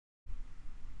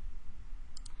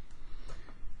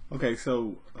Okay,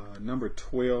 so number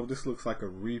 12, this looks like a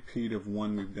repeat of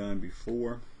one we've done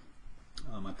before.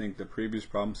 I think the previous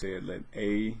problem said let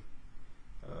A,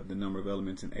 the number of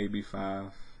elements in A be 5,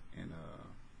 and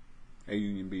A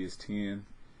union B is 10.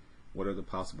 What are the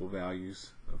possible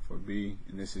values for B?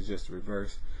 And this is just the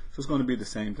reverse. So it's going to be the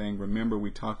same thing. Remember,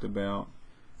 we talked about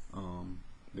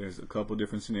there's a couple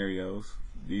different scenarios.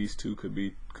 These two could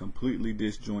be completely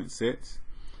disjoint sets.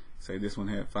 Say this one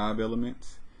had 5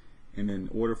 elements, and in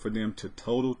order for them to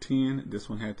total 10, this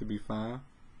one had to be 5.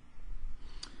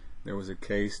 There was a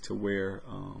case to where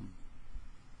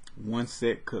one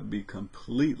set could be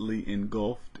completely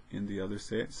engulfed in the other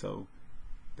set. So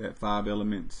that 5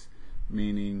 elements,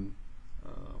 meaning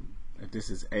if this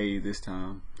is A this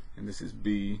time and this is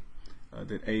B,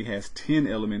 that A has 10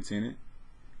 elements in it,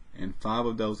 and 5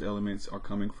 of those elements are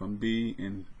coming from B,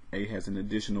 and A has an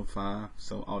additional 5,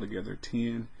 so altogether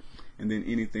 10, and then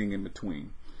anything in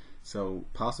between. So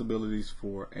possibilities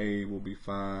for A will be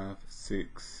 5,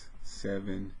 6,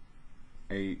 7,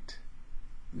 8,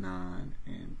 9,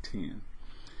 and 10.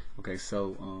 Okay,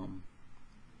 so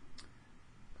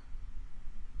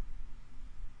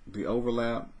the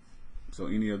overlap, so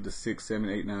any of the 6, 7,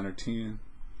 8, 9, or 10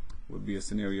 would be a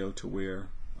scenario to where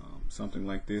something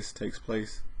like this takes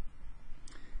place,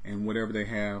 and whatever they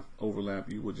have overlap,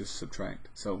 you will just subtract.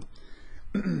 So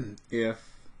if,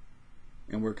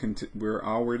 and we're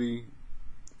already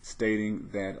stating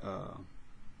that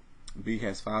B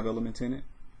has 5 elements in it.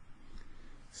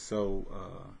 So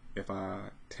if I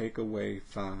take away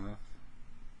 5,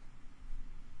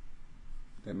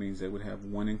 that means they would have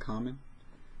 1 in common.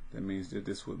 That means that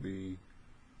this would be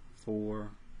 4.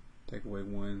 Take away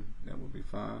 1, that would be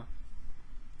 5.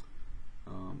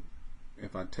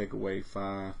 If I take away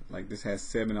 5, like this has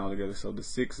 7 altogether, so the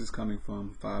 6 is coming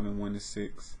from 5 and 1 is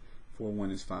 6, 4,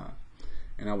 1 is 5.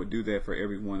 And I would do that for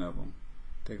every one of them.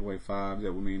 Take away 5,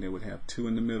 that would mean they would have 2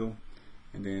 in the middle,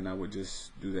 and then I would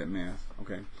just do that math.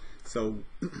 Okay, so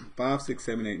 5, 6,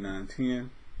 7, 8, 9,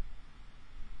 10.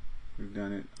 We've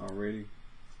done it already.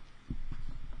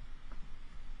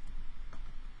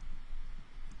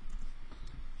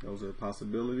 Those are the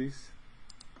possibilities.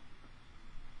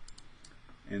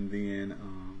 And then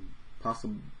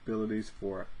possibilities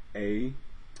for A,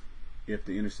 if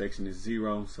the intersection is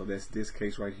 0, so that's this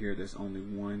case right here, there's only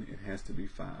 1, it has to be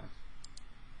 5.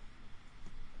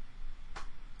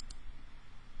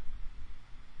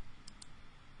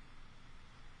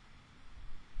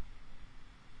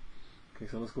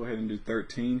 Okay, so let's go ahead and do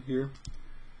 13 here.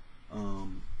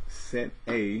 Set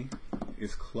A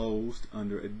is closed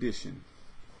under addition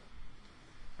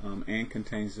and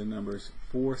contains the numbers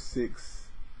 4, 6,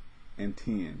 and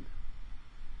 10.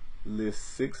 List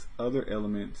 6 other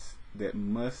elements that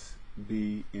must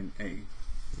be in A.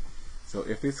 So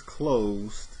if it's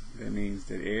closed, that means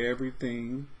that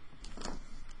everything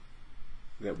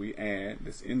that we add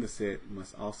that's in the set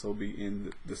must also be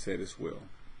in the set as well.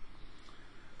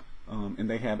 And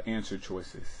they have answer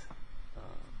choices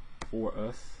for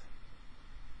us.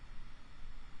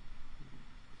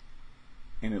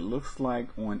 And it looks like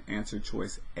on answer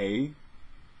choice A,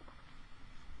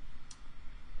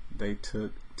 they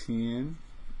took 10,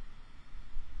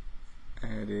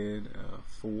 added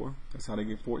 4. That's how they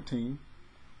get 14.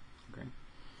 Okay.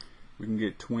 We can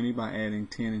get 20 by adding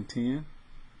 10 and 10.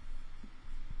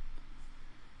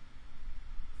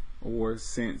 Or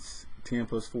since 10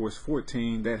 plus 4 is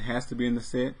 14, that has to be in the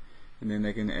set, and then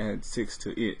they can add 6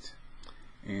 to it.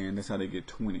 And that's how they get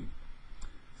 20.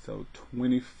 So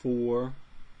 24.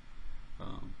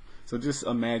 So just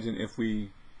imagine if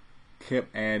we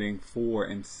kept adding 4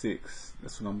 and 6.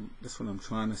 That's what I'm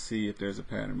trying to see if there's a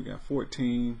pattern. We got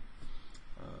 14,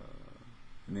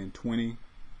 and then 20,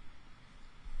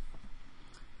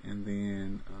 and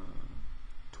then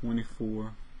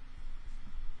 24,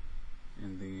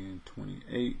 and then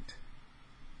 28,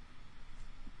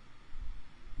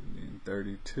 and then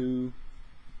 32,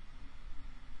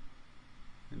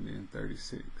 and then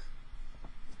 36.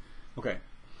 Okay,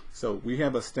 so we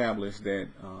have established that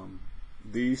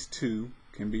these two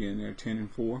can be in there, 10 and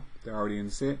 4. They're already in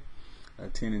the set.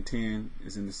 10 and 10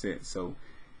 is in the set. So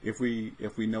if we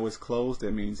know it's closed,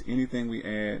 that means anything we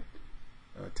add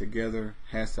together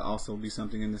has to also be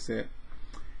something in the set.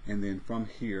 And then from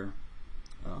here,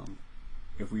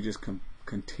 if we just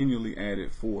continually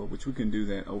added 4, which we can do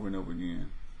that over and over again.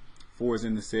 4 is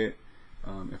in the set.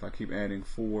 If I keep adding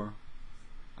 4,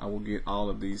 I will get all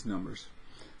of these numbers.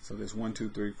 So there's 1, 2,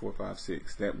 3, 4, 5,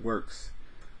 6. That works.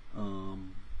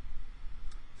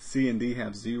 C and D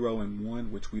have 0 and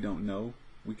 1, which we don't know.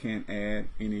 We can't add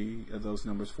any of those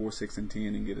numbers 4, 6, and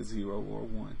 10 and get a 0 or a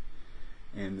 1.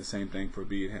 And the same thing for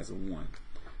B, it has a 1.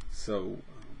 So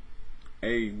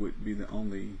A would be the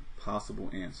only possible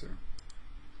answer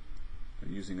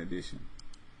using addition.